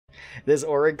This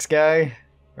Oryx guy,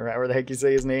 or however the heck you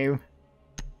say his name,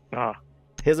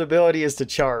 his ability is to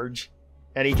charge,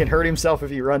 and he can hurt himself if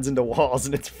he runs into walls,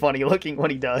 and it's funny looking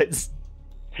when he does.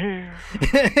 Yeah,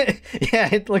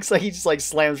 it looks like he just like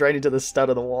slams right into the stud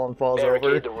of the wall and falls over.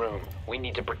 Barricade the room. We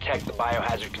need to protect the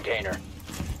biohazard container.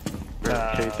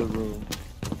 Barricade the room.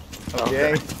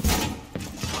 Okay.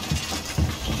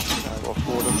 I will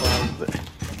fortify this.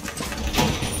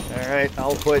 Alright,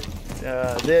 I'll put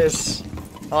this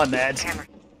on that.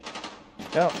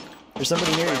 Oh, there's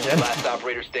somebody near you, Jen. Last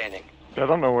operator standing. I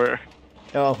don't know where.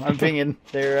 Oh, I'm pinging.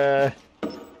 They're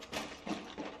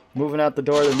moving out the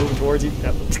door. They're moving towards you.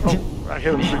 Oh, I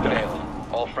hit him 3 times. Failed.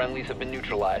 All friendlies have been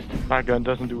neutralized. My gun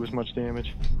doesn't do as much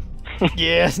damage.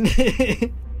 Yes.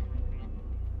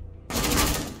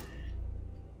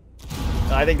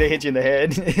 I think they hit you in the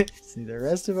head. See, the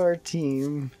rest of our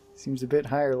team seems a bit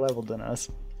higher leveled than us.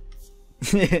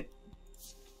 I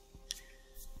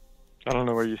don't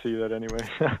know where you see that anyway.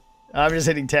 I'm just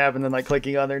hitting tab and then like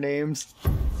clicking on their names.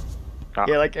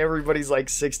 Yeah, like everybody's like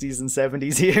 60s and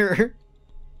 70s here.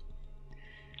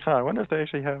 Huh, I wonder if they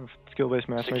actually have skill-based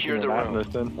matchmaking Secure in the that room.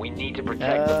 list then. We need to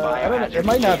protect the I don't know. biohazard It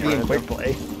might not be container. in quick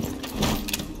play.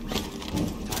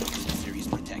 Serious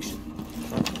protection.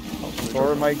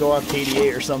 Or it might go off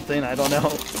KDA or something. I don't know.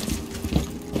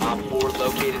 Op 4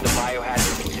 located the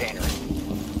biohazard container.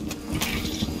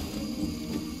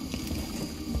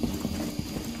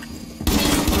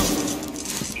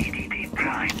 EDD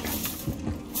primed.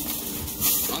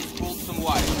 Unspooled some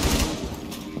wire.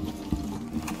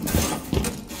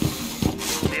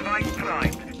 Device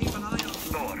primed. Keep an eye on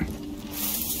door.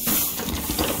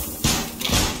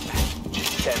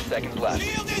 10 seconds left.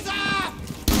 Shield is up!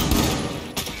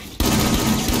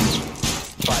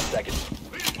 5 seconds.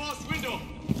 Reinforced window.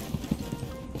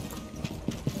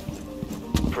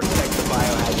 Protect the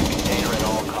biohazard container at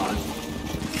all costs.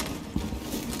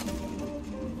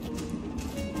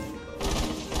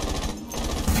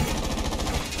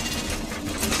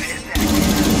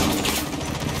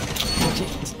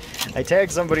 I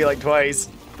tagged somebody like twice,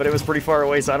 but it was pretty far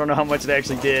away, so I don't know how much it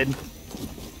actually did.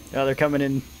 Now they're coming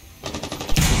in.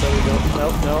 So we go.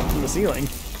 Nope, nope, from the ceiling.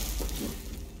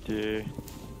 Yeah.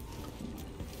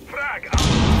 Frag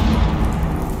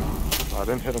Oh, I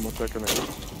didn't hit him with that grenade.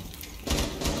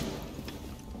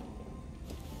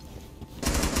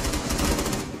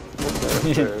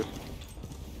 Upstairs.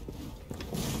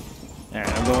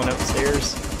 Alright, I'm going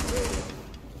upstairs.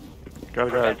 Got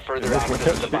a guy. Prevent further in this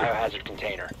access to the window. biohazard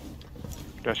container.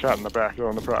 Got shot in the back though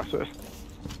in the process.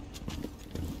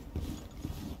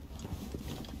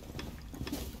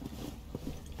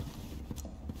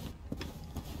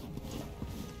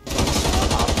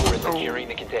 Op 4 is securing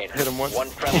the container. Hit him once. One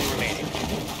friendly remaining.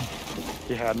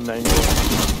 He had an angle.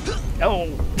 Oh!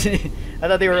 I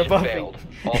thought they were Mission above failed. me.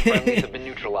 All friendlies have been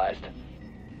neutralized.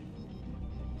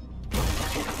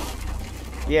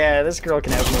 Yeah, this girl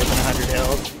can have more than 100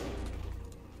 health.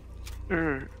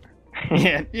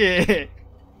 Yeah, yeah.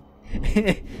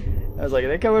 I was like, are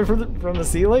they coming from the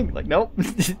ceiling? Like, nope.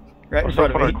 Right in So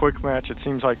front for of a me. quick match, it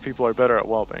seems like people are better at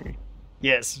wall banging.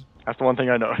 Yes. That's the one thing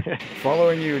I know.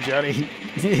 Following you, Johnny.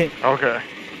 Okay.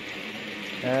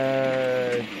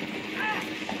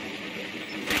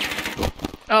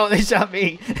 Oh, they shot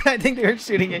me. I think they were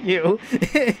shooting at you.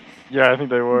 Yeah, I think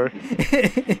they were.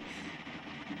 10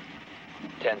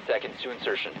 seconds to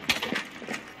insertion.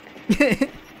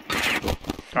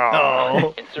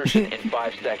 Oh. Insertion in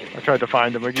 5 seconds. I tried to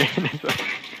find him again.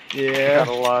 Yeah. Kind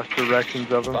of lost directions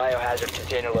of him. Biohazard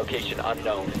container location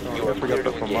unknown. You I are forgot clear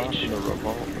the to FAMAS engage. and the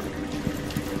revolver.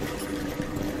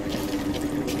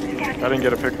 I didn't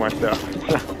get to pick my stuff.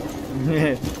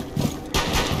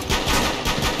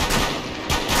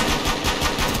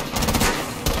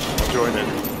 Join in.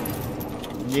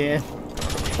 Yeah.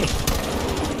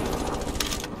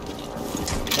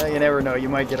 Well, you never know. You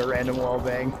might get a random wall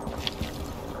bang.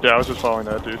 Yeah, I was just following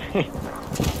that dude.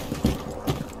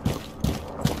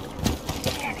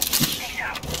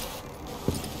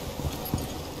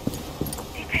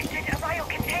 Detected a bio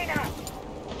container.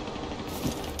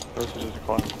 This is just a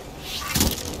clock.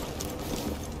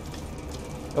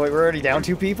 Oh, wait, we're already down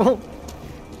 2 people?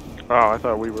 Oh, I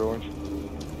thought we were ones.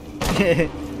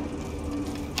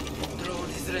 Drone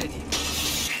is ready.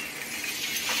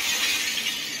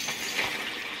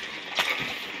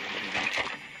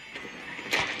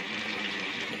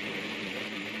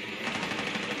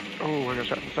 Oh, I got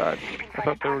shot in the side. I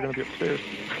thought they were going to be upstairs.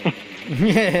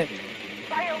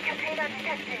 Bio container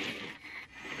detected.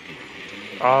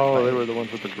 Oh, they were the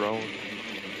ones with the drone.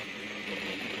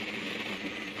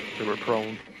 They were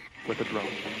prone with the drone.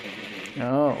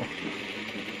 Oh.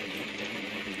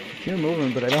 You're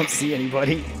moving, but I don't see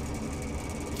anybody.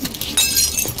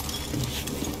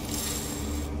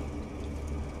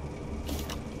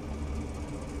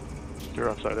 You're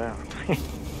upside down.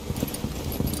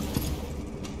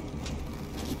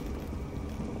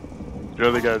 The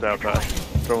other guy's outside.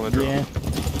 Throwing the drone.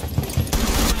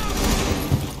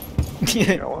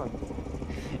 Yeah. Got one.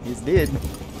 He's dead.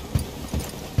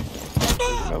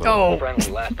 Another Oh!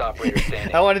 Friendly, last operator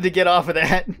standing. I wanted to get off of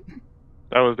that.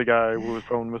 That was the guy who was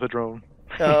thrown with a drone.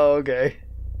 Oh, okay.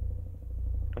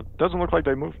 It doesn't look like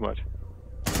they moved much.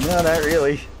 No, not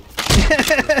really. They're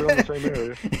still in the same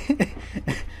area.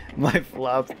 My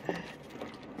flop.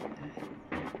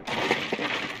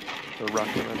 They're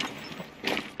rushing in.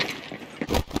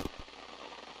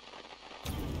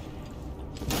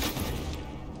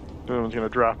 The other one's gonna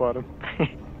drop on him.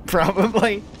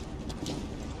 Probably.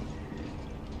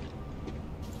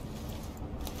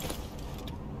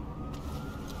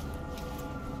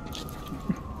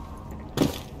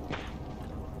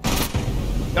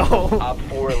 Oh. Op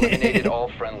 4 eliminated all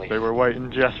friendlies. They were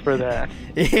waiting just for that.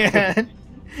 Yeah.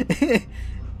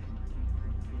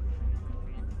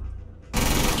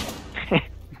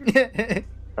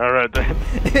 Alright then.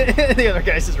 The other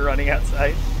guy's just running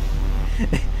outside.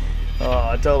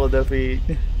 Oh, total defeat.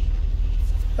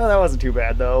 Oh, that wasn't too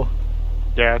bad though.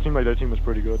 Yeah, it seemed like that team was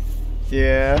pretty good.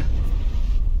 Yeah.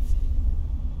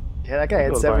 Yeah, that guy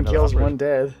had 7 kills, 1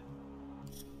 death.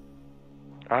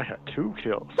 I had 2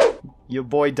 kills. Your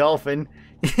boy Dolphin.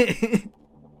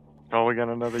 Oh, we got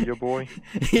another your boy.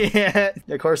 Yeah.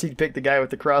 Of course he'd pick the guy with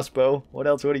the crossbow. What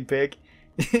else would he pick?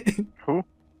 Who?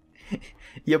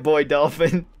 Your boy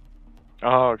Dolphin.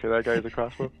 Oh, okay, that guy's a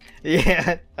crossbow.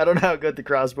 Yeah. I don't know how good the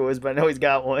crossbow is, but I know he's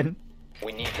got one.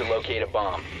 We need to locate a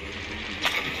bomb.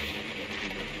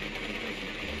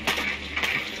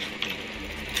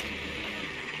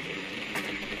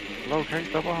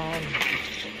 Locate the bomb.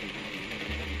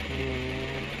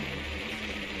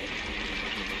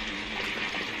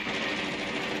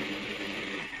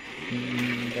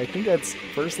 I think that's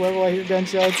first level I hear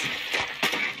gunshots.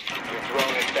 Your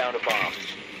drone has found a bomb.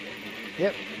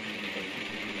 Yep.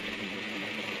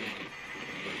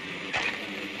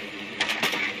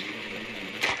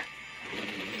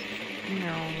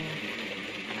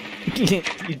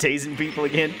 You tasing people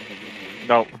again?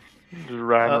 Nope. Just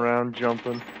riding around,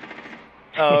 jumping.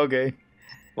 Oh, okay.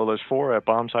 Well, there's 4 at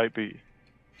bomb site B.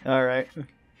 Alright.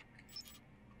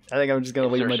 I think I'm just gonna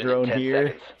leave my Insertion drone in 10 here.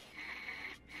 seconds.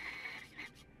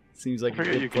 Seems like a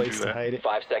figured you good could place do to that. hide it.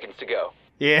 5 seconds to go.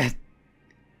 Yeah.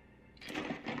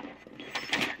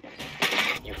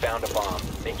 You found a bomb.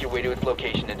 Make your way to its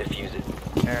location and defuse it.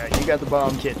 Alright, you got the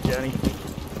bomb kit, Johnny.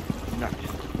 Nice.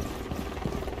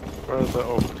 Where's the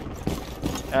opening?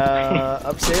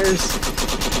 Upstairs.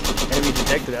 Enemy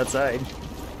detected outside.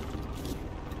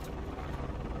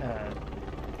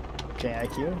 Okay,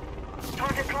 IQ.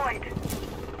 Drone deployed.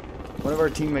 One of our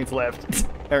teammates left.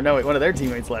 Or no, wait, one of their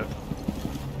teammates left.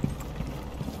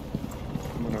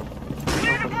 I'm gonna...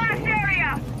 Clear the blast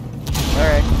area.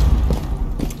 Alright.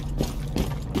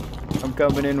 I'm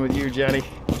coming in with you, Johnny.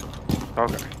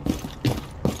 Okay.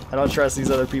 I don't trust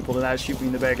these other people to not shoot me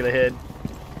in the back of the head.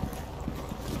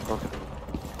 Okay.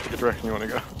 Which direction you want to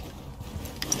go?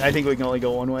 I think we can only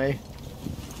go one way.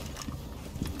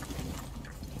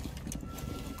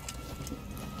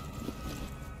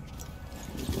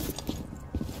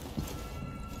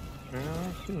 Yeah,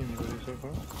 I've seen anybody so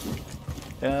far.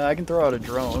 I can throw out a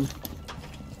drone.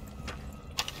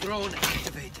 Drone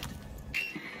activated.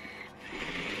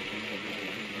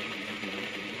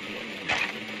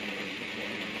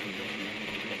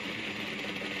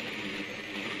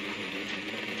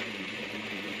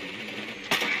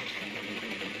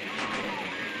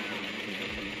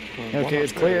 Okay,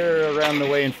 it's clear around the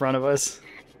way in front of us.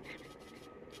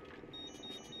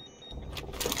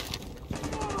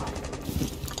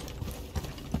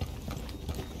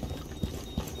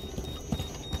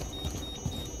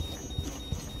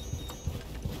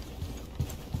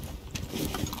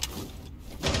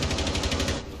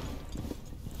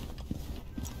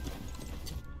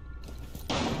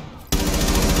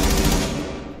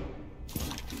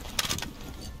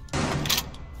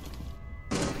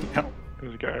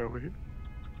 There's a guy over here.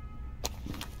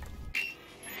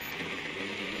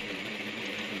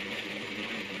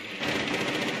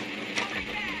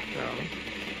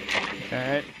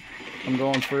 Alright. I'm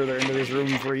going further into this room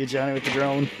for you, Johnny, with the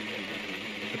drone.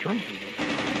 The drone?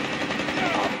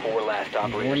 Op 4 last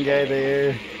operator. One guy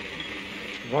there.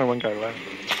 There's only one guy left.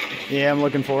 Yeah, I'm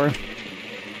looking for him.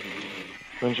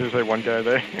 Didn't you say one guy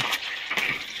there?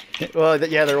 Well,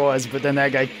 yeah, there was, but then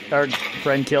that guy, our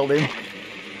friend, killed him.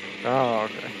 Oh,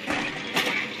 okay.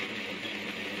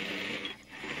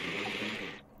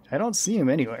 I don't see him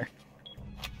anywhere.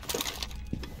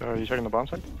 Are you checking the bomb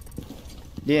site?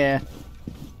 Yeah.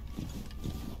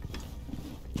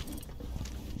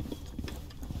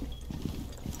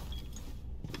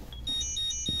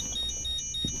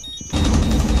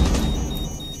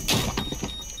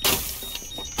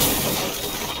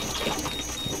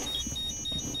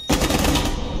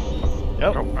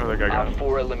 Nope. Oh, I think I got Op him.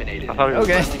 4 eliminated. I thought he was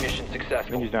Okay. Friendly mission I think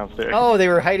successful. he's downstairs. Oh, they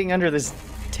were hiding under this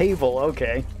table.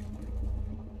 Okay.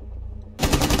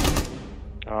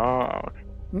 Oh.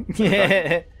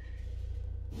 Yeah.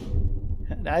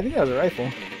 I think that was a rifle.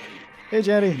 Hey,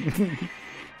 Jenny.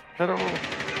 Hello.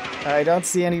 I don't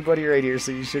see anybody right here,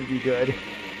 so you should be good.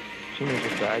 She may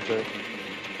just died there.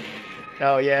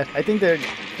 Oh yeah, I think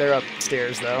they're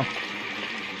upstairs though.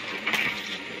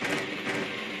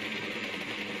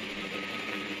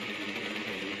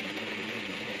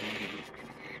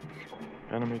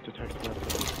 Enemy detected.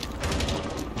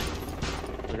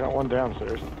 We got one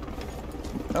downstairs.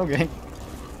 Okay.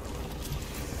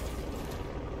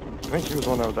 I think he was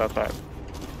one that was outside.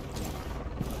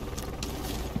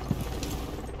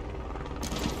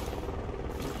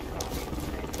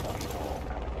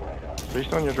 Are you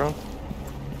still on your drone?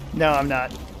 No, I'm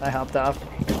not. I hopped off.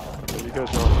 Yeah, you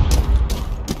guys know.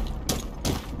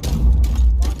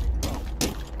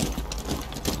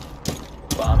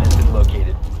 Bomb has been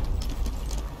located.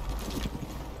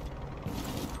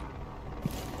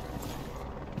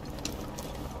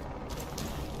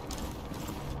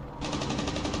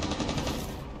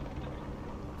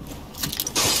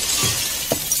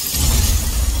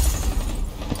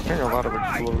 I'm hearing a lot of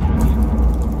explosions.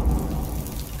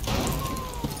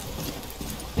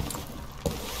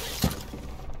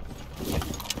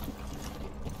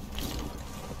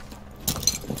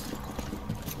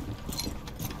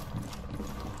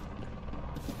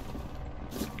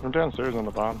 I'm downstairs on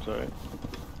the bomb site.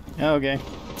 Okay.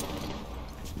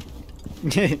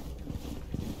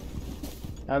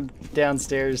 I'm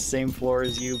downstairs, same floor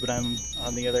as you, but I'm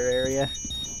on the other area.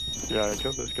 Yeah, I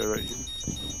killed this guy right here.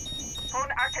 Phone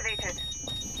activated.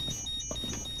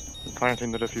 I'm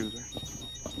planting the diffuser.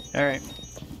 Alright.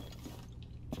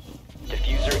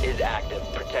 Diffuser is active.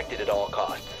 Protected at all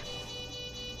costs.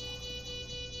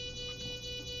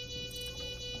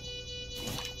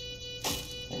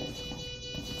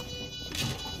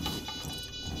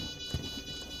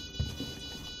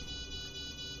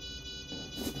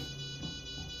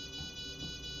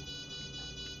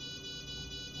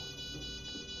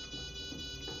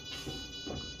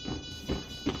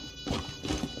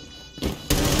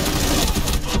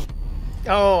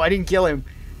 Oh, I didn't kill him.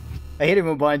 I hit him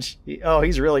a bunch. Oh,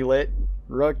 he's really lit.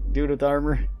 Rook, dude with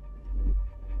armor.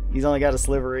 He's only got a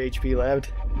sliver of HP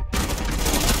left.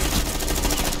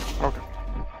 Okay.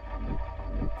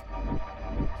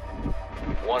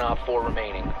 One Op 4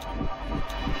 remaining.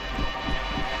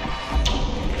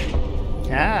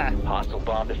 Ah, Hostile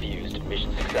bomb defused.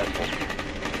 Mission successful.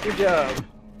 good job.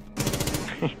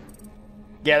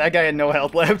 Yeah, that guy had no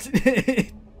health left.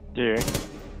 Yeah.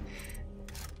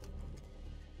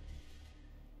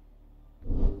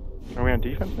 Are we on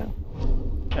defense now?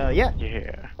 Yeah.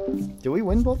 Yeah. Did we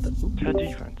win both? Ooh, To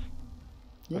defense.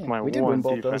 yeah, That's my we did one win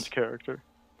both defense character.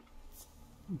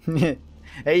 those.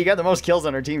 Hey, you got the most kills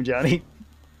on our team, Johnny.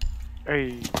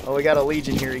 Hey. Oh, we got a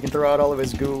Legion here. He can throw out all of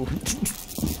his goo.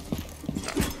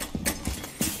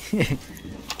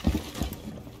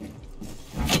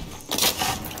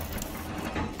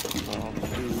 I'll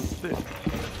do this.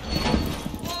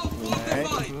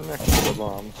 Alright. Next to the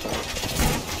bomb.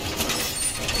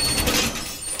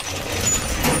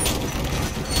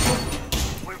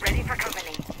 We're ready for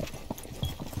company.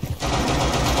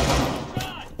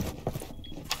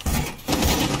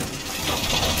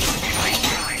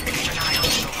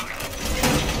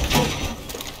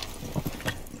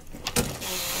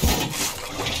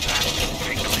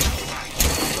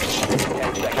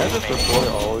 Can I just deploy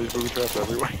all these booby traps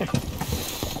everywhere?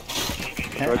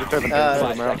 Do I just haven't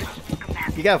Uh, them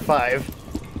out? You got 5.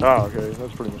 Oh, okay.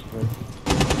 That's pretty much the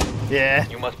thing. Yeah.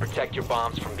 You must protect your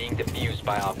bombs from being defused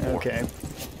by Op 4. Okay.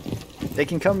 They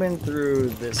can come in through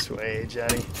this way,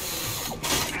 Johnny.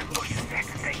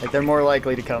 Like, they're more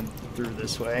likely to come through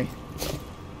this way.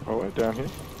 Oh, wait, down here?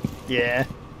 Yeah.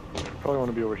 Probably want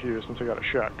to be over here since I got a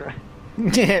shotgun.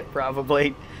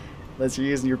 Probably. Unless you're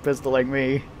using your pistol like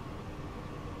me.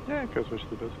 Yeah, go switch to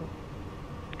the pistol.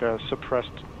 Got a suppressed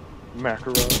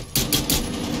macro.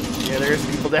 Yeah, there's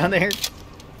people down there.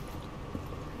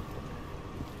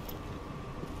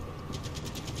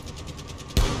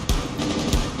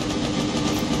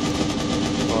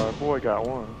 Oh, boy, got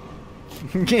one.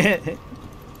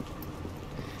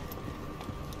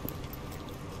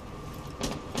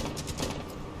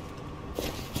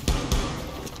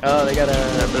 Oh, they got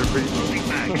Yeah, a... they're pretty.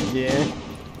 Yeah.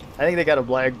 I think they got a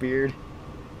Blackbeard.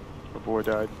 The boy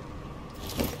died.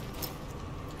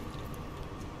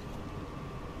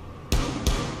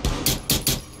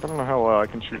 I don't know how well I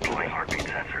can shoot people.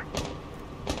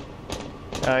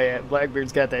 Oh yeah,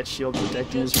 Blackbeard's got that shield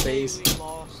protecting his face. We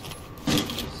lost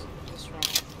this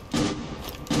round.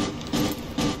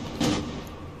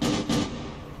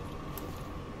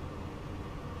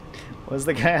 What's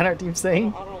the guy on our team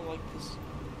saying? I don't like this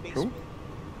Who?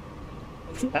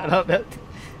 basement. I don't know.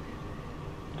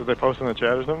 Did they post in the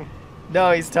chat or something?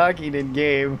 No, he's talking in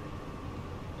game.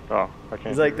 Oh, I can't.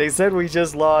 He's like, they said we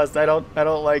just lost. I don't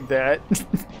like that.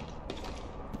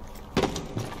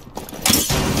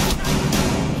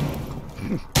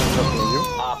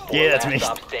 Op 4, Yeah, that's last me.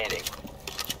 stop standing.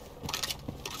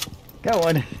 Got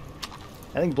one.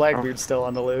 I think Blackbeard's still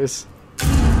on the loose.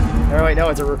 Oh wait, no,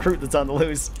 it's a recruit that's on the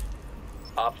loose.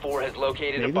 Op 4 has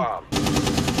located Maybe? a bomb.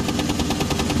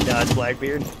 No, it's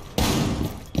Blackbeard.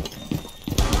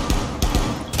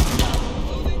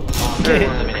 Op 4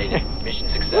 eliminated. Mission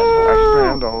I successful.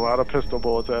 spammed a lot of pistol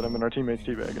bullets at him, and our teammates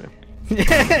teabagging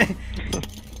him.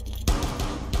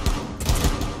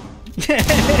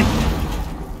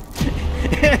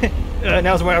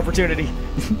 Now's my opportunity.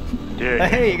 Yeah.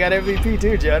 Hey, you got MVP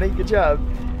too, Johnny. Good job.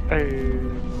 Hey.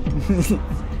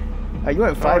 Oh, you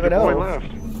went 5-0. Boy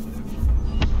left.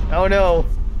 Oh no.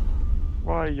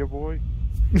 Why, your boy?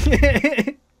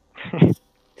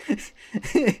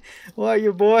 Why,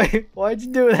 you boy? Why'd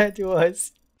you do that to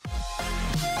us?